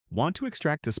Want to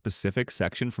extract a specific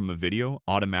section from a video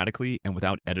automatically and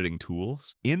without editing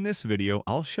tools? In this video,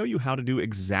 I'll show you how to do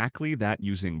exactly that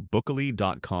using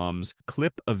bookoly.com's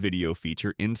Clip a Video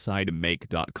feature inside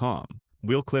make.com.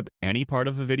 We'll clip any part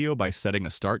of a video by setting a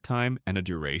start time and a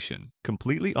duration.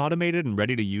 Completely automated and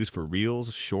ready to use for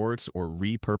reels, shorts, or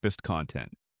repurposed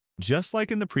content. Just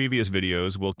like in the previous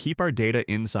videos, we'll keep our data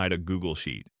inside a Google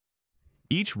Sheet.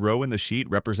 Each row in the sheet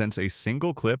represents a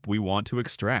single clip we want to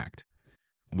extract.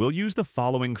 We'll use the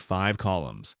following 5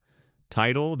 columns: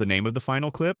 title, the name of the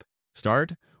final clip;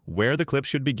 start, where the clip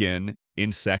should begin,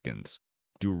 in seconds;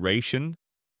 duration,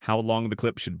 how long the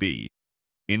clip should be,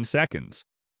 in seconds;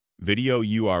 video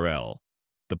URL,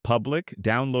 the public,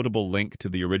 downloadable link to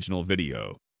the original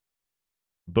video;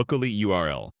 bookoly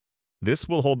URL. This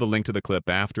will hold the link to the clip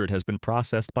after it has been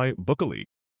processed by bookoly.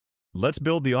 Let's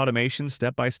build the automation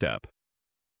step by step.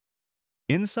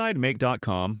 Inside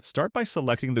make.com, start by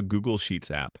selecting the Google Sheets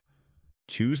app.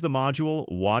 Choose the module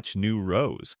Watch New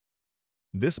Rows.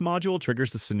 This module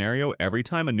triggers the scenario every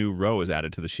time a new row is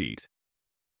added to the sheet.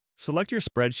 Select your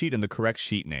spreadsheet and the correct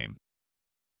sheet name.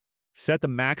 Set the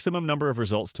maximum number of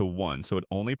results to 1 so it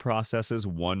only processes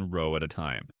 1 row at a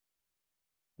time.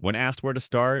 When asked where to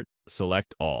start,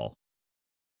 select All.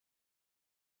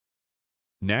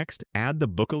 Next, add the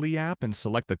Bookoly app and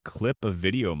select the Clip a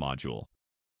Video module.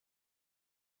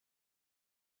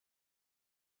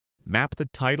 Map the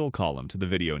title column to the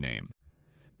video name.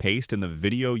 Paste in the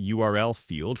video URL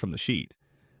field from the sheet.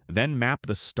 Then map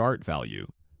the start value.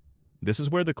 This is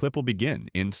where the clip will begin,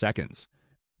 in seconds.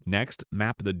 Next,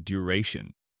 map the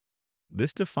duration.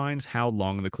 This defines how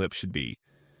long the clip should be.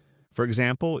 For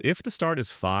example, if the start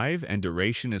is 5 and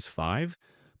duration is 5,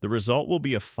 the result will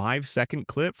be a 5-second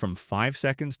clip from 5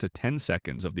 seconds to 10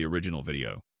 seconds of the original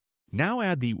video. Now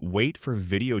add the Wait for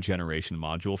Video Generation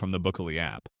module from the Bookoly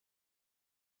app.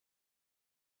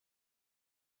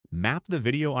 Map the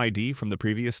video ID from the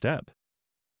previous step.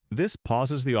 This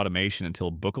pauses the automation until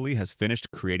Bookoly has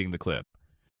finished creating the clip.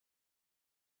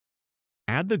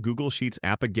 Add the Google Sheets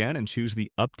app again and choose the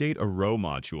Update a Row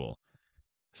module.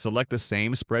 Select the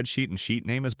same spreadsheet and sheet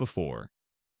name as before.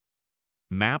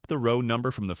 Map the row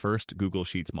number from the first Google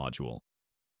Sheets module.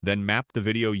 Then map the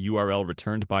video URL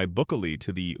returned by Bookoly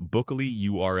to the Bookoly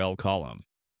URL column.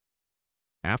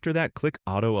 After that, click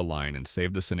Auto Align and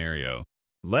save the scenario.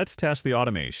 Let's test the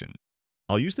automation.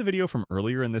 I'll use the video from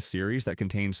earlier in this series that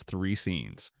contains 3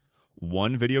 scenes.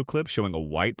 1 video clip showing a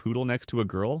white poodle next to a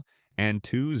girl, and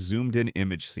 2 zoomed-in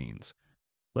image scenes.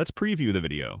 Let's preview the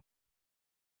video.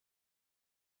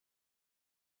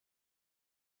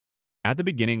 At the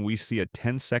beginning, we see a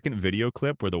 10-second video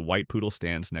clip where the white poodle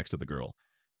stands next to the girl.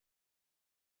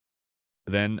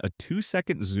 Then a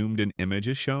 2-second zoomed-in image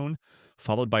is shown,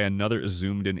 followed by another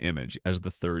zoomed-in image as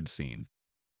the 3rd scene.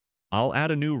 I'll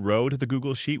add a new row to the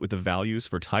Google Sheet with the values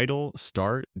for title,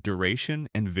 start, duration,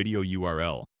 and video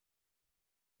URL.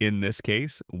 In this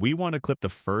case, we want to clip the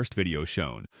first video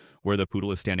shown, where the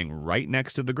poodle is standing right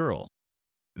next to the girl.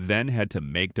 Then head to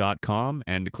make.com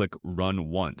and click Run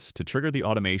Once to trigger the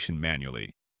automation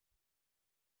manually.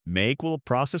 Make will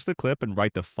process the clip and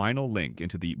write the final link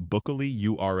into the Bookoly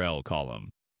URL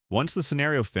column. Once the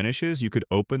scenario finishes, you could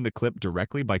open the clip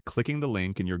directly by clicking the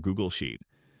link in your Google Sheet.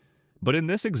 But in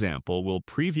this example, we'll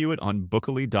preview it on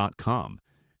bookoly.com.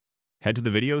 Head to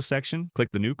the video section, click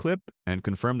the new clip, and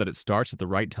confirm that it starts at the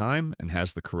right time and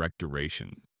has the correct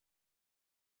duration.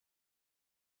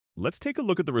 Let's take a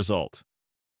look at the result.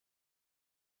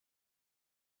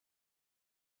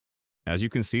 As you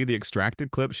can see, the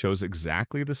extracted clip shows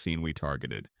exactly the scene we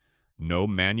targeted. No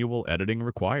manual editing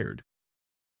required.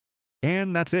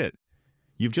 And that's it.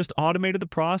 You've just automated the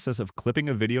process of clipping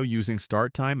a video using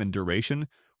start time and duration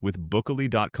with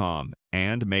bookoly.com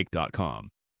and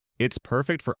make.com. It's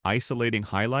perfect for isolating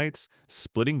highlights,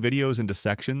 splitting videos into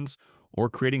sections, or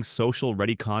creating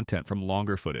social-ready content from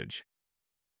longer footage.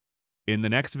 In the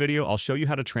next video, I'll show you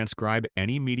how to transcribe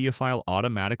any media file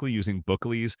automatically using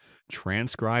Bookoly's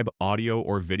Transcribe Audio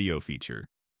or Video feature.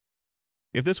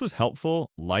 If this was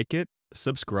helpful, like it,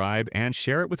 subscribe, and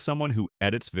share it with someone who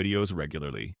edits videos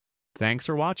regularly. Thanks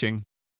for watching.